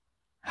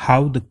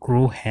How the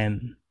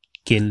Crow-Hen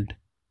Killed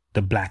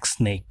the Black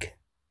Snake.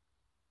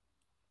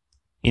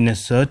 In a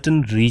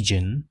certain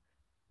region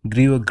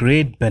grew a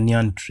great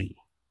banyan tree.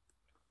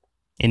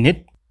 In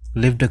it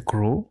lived a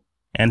crow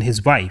and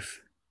his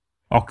wife,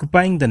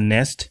 occupying the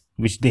nest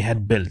which they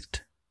had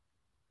built.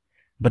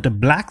 But a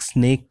black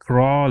snake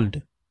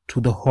crawled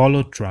through the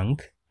hollow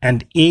trunk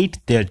and ate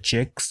their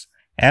chicks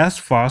as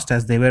fast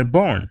as they were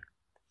born,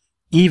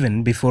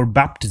 even before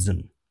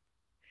baptism.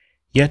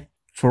 Yet,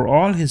 for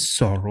all his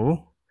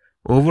sorrow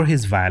over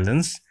his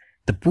violence,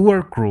 the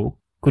poor crow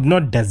could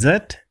not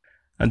desert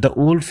the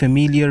old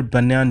familiar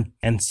banyan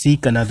and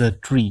seek another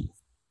tree.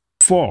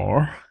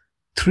 For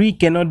three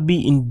cannot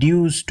be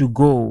induced to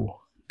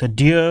go: the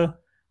deer,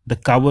 the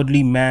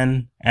cowardly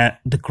man, and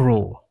the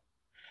crow.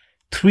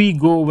 Three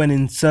go when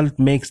insult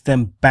makes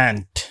them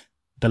pant: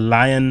 the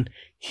lion,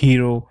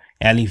 hero,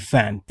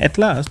 elephant. At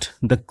last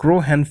the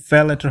crow-hen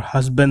fell at her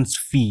husband's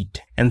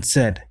feet and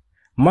said,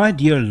 "My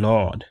dear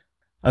lord,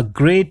 a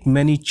great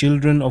many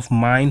children of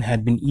mine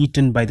had been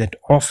eaten by that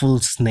awful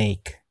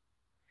snake,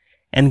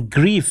 and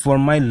grief for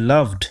my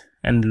loved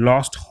and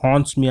lost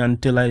haunts me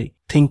until I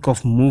think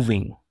of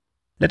moving.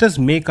 Let us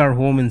make our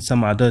home in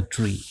some other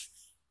tree.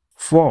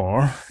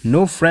 For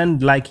no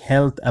friend like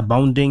health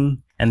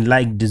abounding, and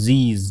like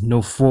disease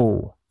no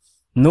foe.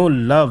 No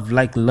love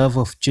like love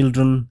of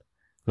children,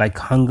 like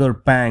hunger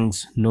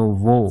pangs no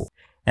woe."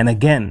 And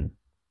again,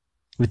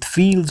 with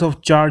fields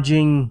of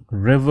charging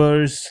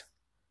rivers,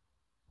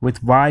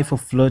 with wife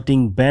of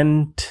flirting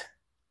bent,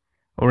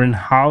 or in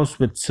house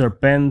with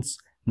serpents,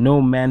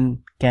 no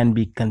man can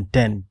be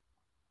content.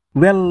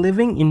 Well,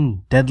 living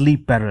in deadly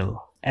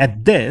peril.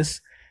 At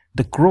this,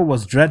 the crow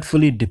was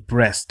dreadfully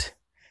depressed,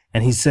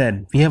 and he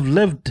said, "We have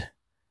lived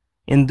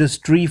in this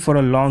tree for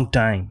a long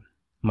time,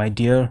 my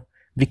dear.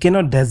 We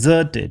cannot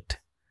desert it.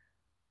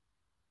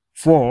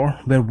 For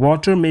where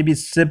water may be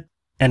sipped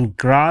and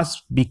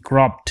grass be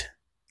cropped,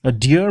 a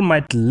deer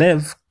might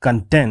live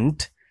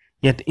content,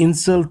 yet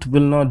insult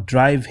will not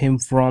drive him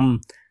from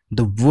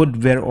the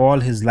wood where all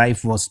his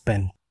life was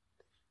spent.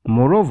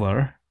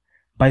 Moreover,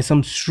 by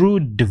some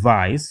shrewd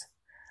device,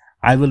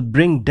 I will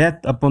bring death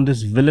upon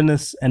this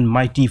villainous and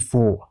mighty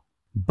foe."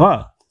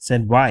 "But,"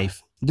 said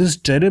wife, "this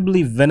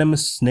terribly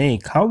venomous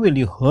snake, how will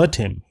you hurt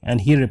him?"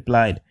 And he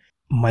replied,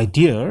 "My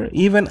dear,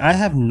 even I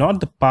have not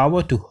the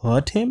power to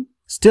hurt him.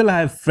 Still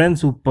I have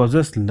friends who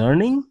possess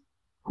learning,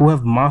 who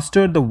have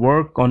mastered the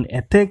work on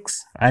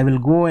ethics. I will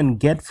go and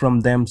get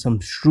from them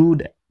some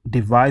shrewd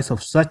device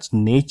of such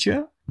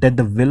nature that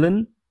the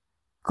villain,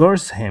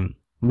 curse him,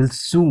 will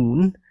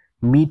soon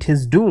meet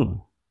his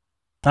doom."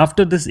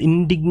 After this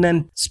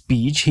indignant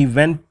speech, he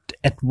went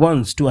at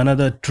once to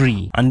another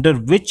tree, under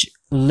which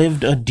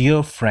lived a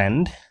dear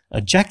friend,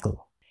 a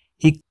jackal.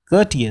 He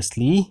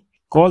courteously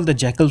called the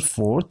jackal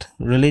forth,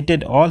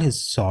 related all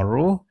his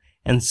sorrow,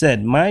 and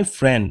said, "My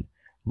friend,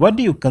 what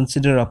do you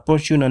consider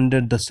opportune under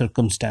the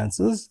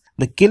circumstances?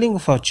 The killing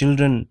of our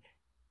children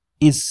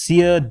is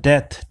sheer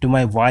death to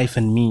my wife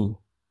and me."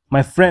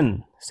 "My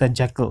friend," said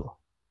jackal,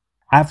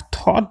 "I have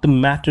thought the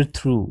matter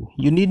through.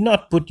 You need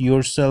not put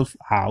yourself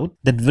out.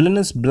 That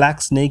villainous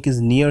black snake is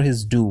near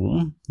his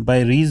doom by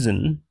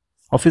reason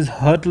of his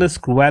heartless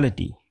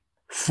cruelty.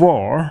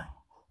 For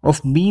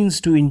of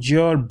means to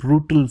injure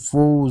brutal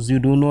foes you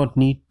do not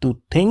need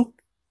to think,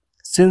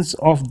 since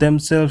of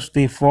themselves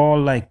they fall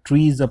like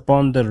trees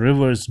upon the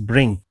river's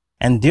brink.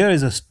 And there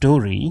is a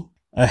story: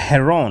 a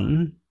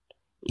heron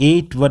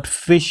ate what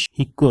fish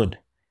he could,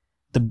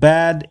 the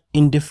bad,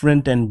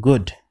 indifferent, and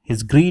good.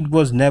 His greed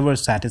was never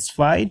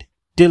satisfied,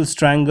 till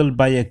strangled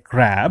by a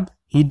crab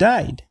he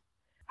died."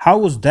 "How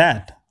was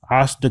that?"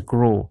 asked the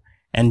crow,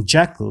 and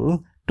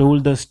jackal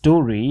told the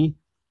story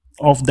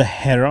of the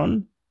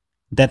heron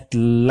that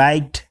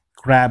liked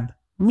crab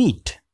meat.